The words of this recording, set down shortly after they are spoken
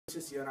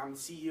Sissio, and I'm the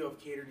CEO of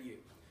Cater to You.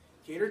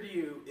 Cater to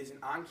You is an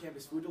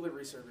on-campus food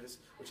delivery service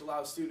which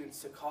allows students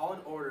to call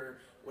and order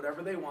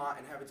whatever they want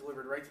and have it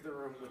delivered right to their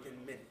room within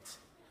minutes.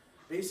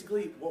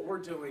 Basically, what we're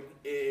doing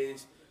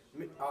is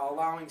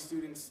allowing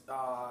students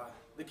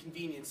the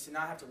convenience to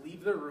not have to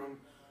leave their room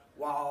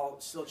while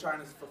still trying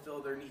to fulfill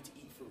their need to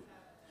eat food.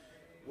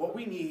 What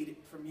we need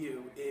from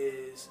you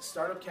is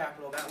startup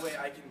capital. That way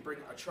I can bring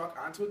a truck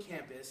onto a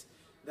campus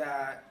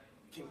that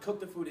can cook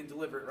the food and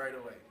deliver it right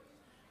away.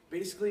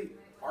 Basically,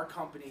 our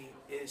company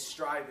is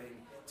striving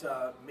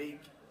to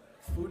make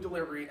food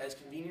delivery as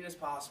convenient as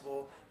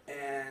possible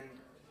and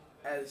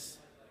as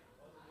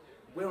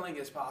willing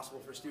as possible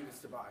for students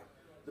to buy.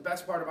 The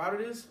best part about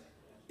it is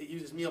it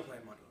uses meal plan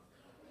money.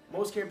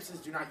 Most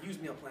campuses do not use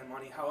meal plan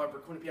money, however,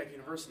 Quinnipiac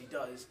University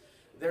does.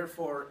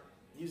 Therefore,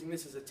 using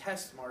this as a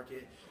test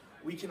market,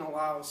 we can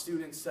allow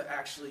students to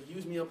actually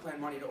use meal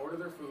plan money to order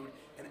their food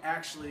and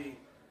actually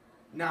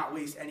not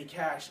waste any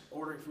cash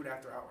ordering food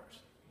after hours.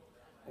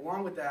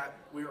 Along with that,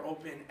 we are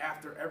open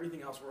after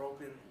everything else. We're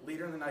open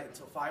later in the night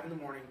until 5 in the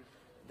morning.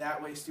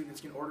 That way students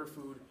can order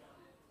food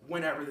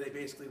whenever they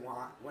basically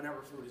want,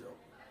 whenever food is open.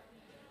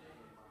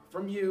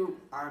 From you,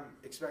 I'm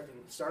expecting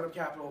startup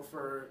capital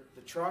for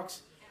the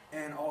trucks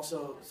and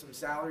also some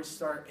salaries to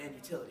start and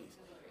utilities.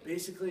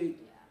 Basically,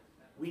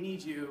 we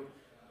need you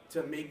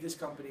to make this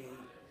company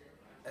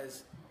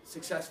as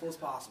successful as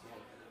possible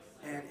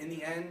and in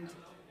the end,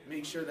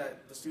 make sure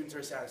that the students are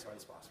as satisfied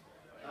as possible.